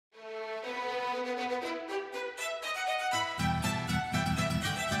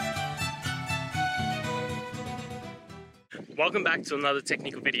Welcome back to another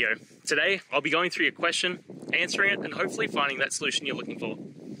technical video. Today, I'll be going through your question, answering it, and hopefully finding that solution you're looking for.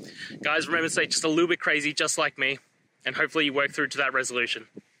 Guys, remember to stay just a little bit crazy, just like me, and hopefully you work through to that resolution.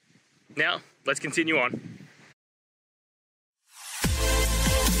 Now, let's continue on.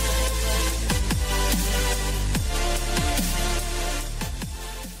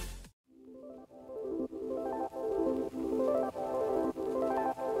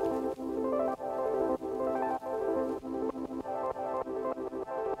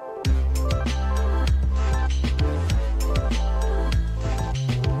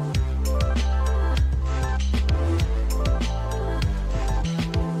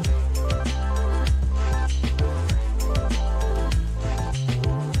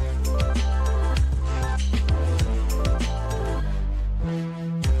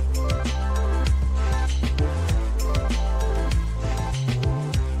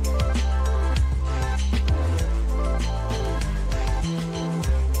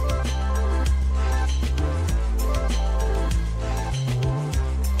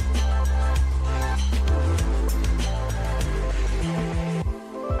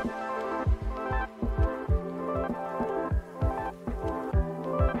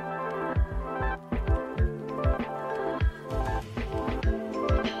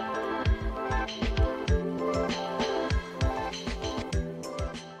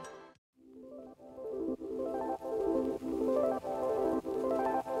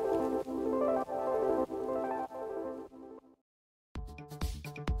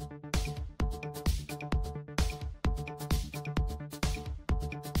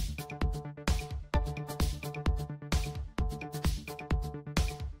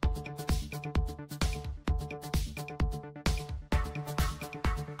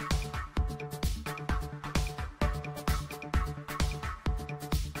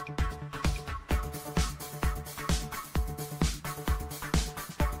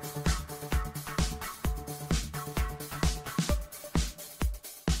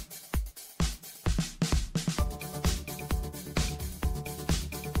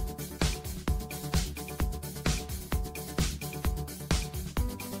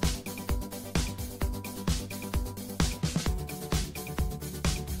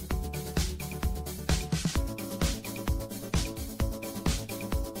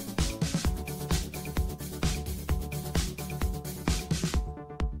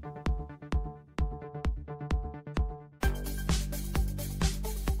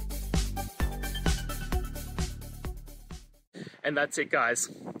 And that's it, guys.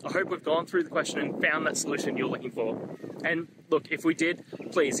 I hope we've gone through the question and found that solution you're looking for. And look, if we did,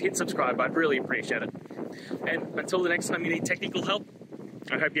 please hit subscribe. I'd really appreciate it. And until the next time you need technical help,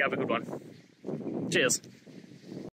 I hope you have a good one. Cheers.